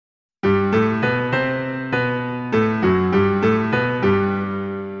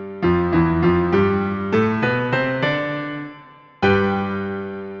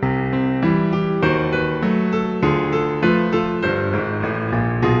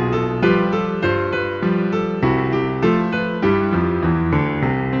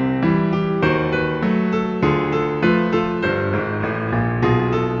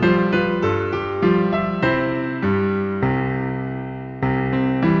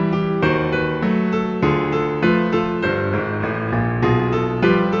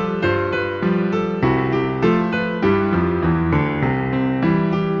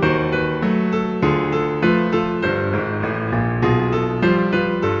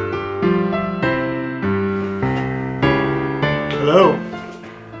Hello,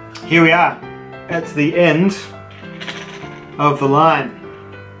 here we are at the end of the line.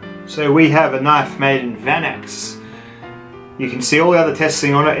 So we have a knife made in Vanax. You can see all the other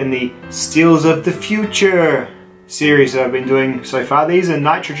testing on it in the Steels of the Future series that I've been doing so far. These are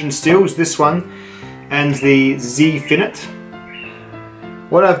nitrogen steels, this one and the Z-Finite.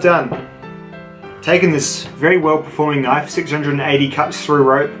 What I've done, taken this very well performing knife, 680 cuts through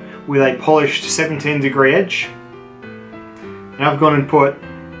rope with a polished 17-degree edge, and I've gone and put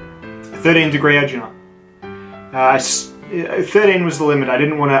a 13-degree edge on it. 13 was the limit. I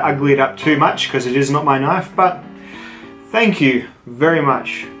didn't want to ugly it up too much because it is not my knife, but thank you very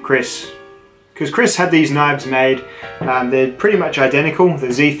much, Chris. Because Chris had these knives made, they're pretty much identical,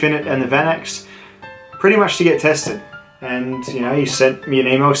 the Z-Finite and the Vanax, pretty much to get tested. And you know, he sent me an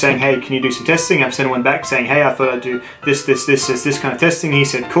email saying, hey, can you do some testing? I've sent one back saying, hey, I thought I'd do this kind of testing. He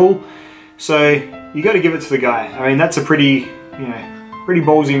said, cool. So you got to give it to the guy. I mean, that's a pretty, pretty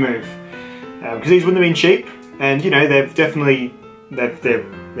ballsy move, because these wouldn't have been cheap, and they've definitely they're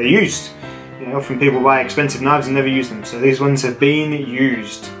used. Often people buy expensive knives and never use them. So these ones have been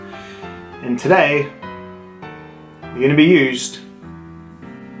used, and today they're going to be used.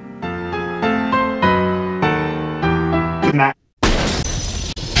 Max.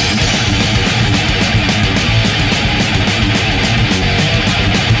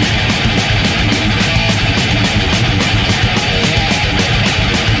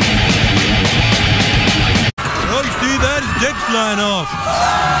 Oh, you see that? His dick's flying off.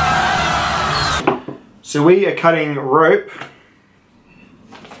 So we are cutting rope,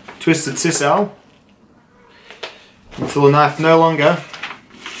 twisted sisal, until the knife no longer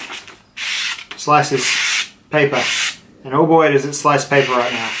slices paper. And oh boy, does it slice paper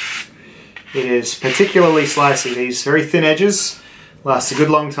right now. It is particularly slicey. These very thin edges last a good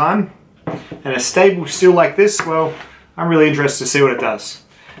long time. And a stable steel like this, well, I'm really interested to see what it does.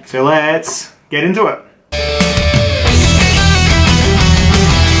 So let's get into it.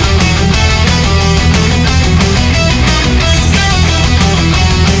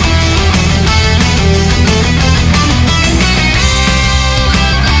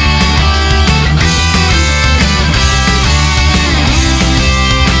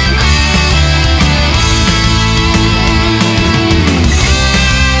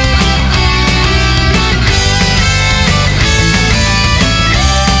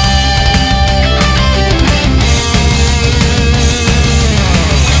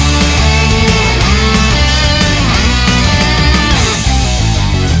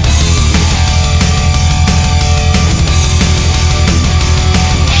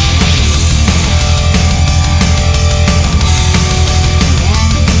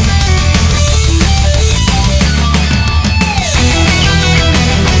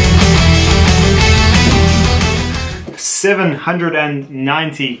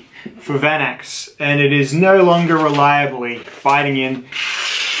 $790 for Vanax, and it is no longer reliably biting in.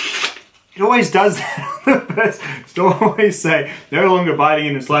 It always does that on the first. It's always say no longer biting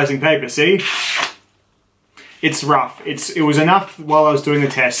in and slicing paper. See, it's rough. It was enough while I was doing the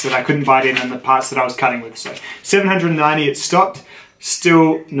test that I couldn't bite in on the parts that I was cutting with. So 790, it stopped.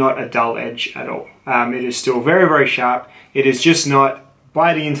 Still not a dull edge at all. It is still very, very sharp. It is just not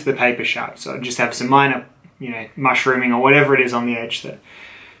biting into the paper sharp. So I just have some minor, mushrooming or whatever it is on the edge that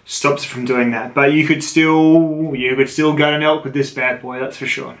stops it from doing that. But you could still gut an elk with this bad boy, that's for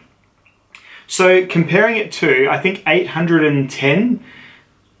sure. So comparing it to, I think 810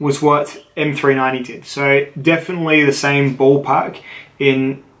 was what M390 did. So definitely the same ballpark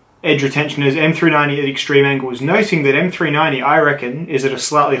in edge retention as M390 at extreme angles. Noting that M390, I reckon, is at a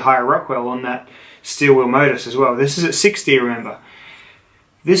slightly higher Rockwell on that steel wheel modus as well. This is at 60, remember.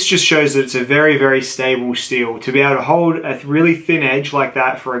 This just shows that it's a very, very stable steel. To be able to hold a really thin edge like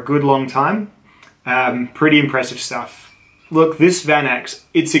that for a good long time, pretty impressive stuff. Look, this Vanax,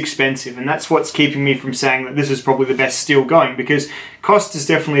 it's expensive, and that's what's keeping me from saying that this is probably the best steel going, because cost is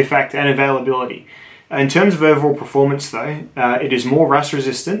definitely a factor, and availability. In terms of overall performance though, it is more rust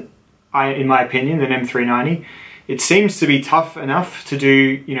resistant, in my opinion, than M390. It seems to be tough enough to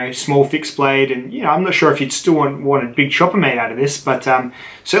do, small fixed blade, and I'm not sure if you'd still want a big chopper made out of this, but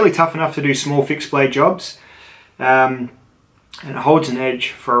certainly tough enough to do small fixed blade jobs, and it holds an edge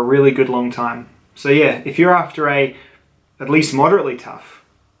for a really good long time. So yeah, if you're after a at least moderately tough,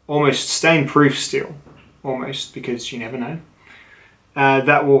 almost stain-proof steel, almost, because you never know,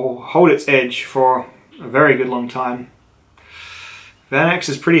 that will hold its edge for a very good long time, Vanax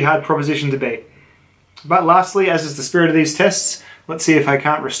is a pretty hard proposition to beat. But lastly, as is the spirit of these tests, let's see if I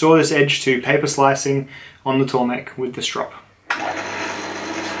can't restore this edge to paper slicing on the Tormek with the strop.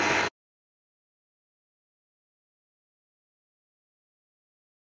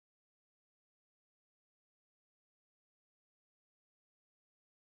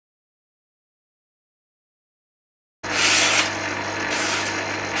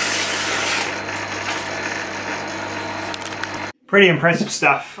 Pretty impressive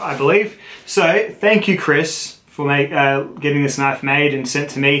stuff, I believe. So thank you, Chris, for getting this knife made and sent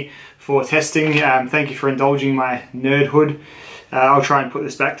to me for testing. Thank you for indulging my nerdhood. I'll try and put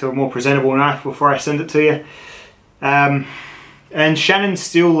this back to a more presentable knife before I send it to you. And Shannon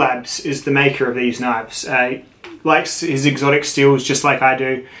Steel Labs is the maker of these knives. Likes his exotic steels just like I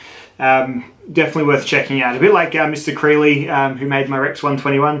do. Definitely worth checking out. A bit like Mr. Creeley, who made my Rex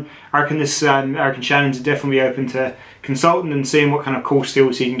 121. I reckon Shannon's definitely open to consulting and seeing what kind of cool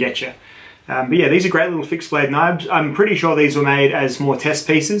steels he can get you. But yeah, these are great little fixed blade knives. I'm pretty sure these were made as more test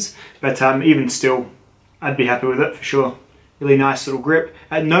pieces, but even still, I'd be happy with it for sure. Really nice little grip.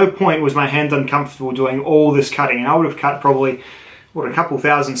 At no point was my hand uncomfortable doing all this cutting, and I would have cut probably, what, a couple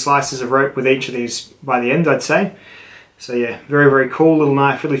thousand slices of rope with each of these by the end, I'd say. So yeah, very, very cool little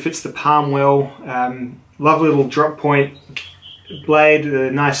knife. Really fits the palm well. Lovely little drop point blade.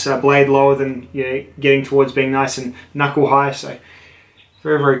 Nice blade lower than, you know, getting towards being nice and knuckle high. So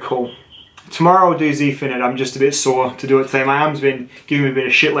very, very cool. Tomorrow I'll do Z-fin it. I'm just a bit sore to do it today. My arm's been giving me a bit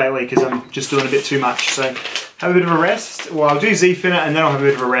of shit lately because I'm just doing a bit too much. So have a bit of a rest. Well, I'll do Z-fin it and then I'll have a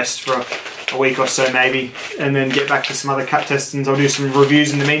bit of a rest for a week or so maybe, and then get back to some other cut testings. I'll do some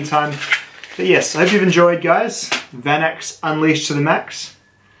reviews in the meantime. But yes, I hope you've enjoyed, guys. Vanax Unleashed to the Max.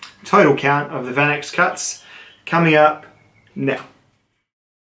 Total count of the Vanax cuts coming up now.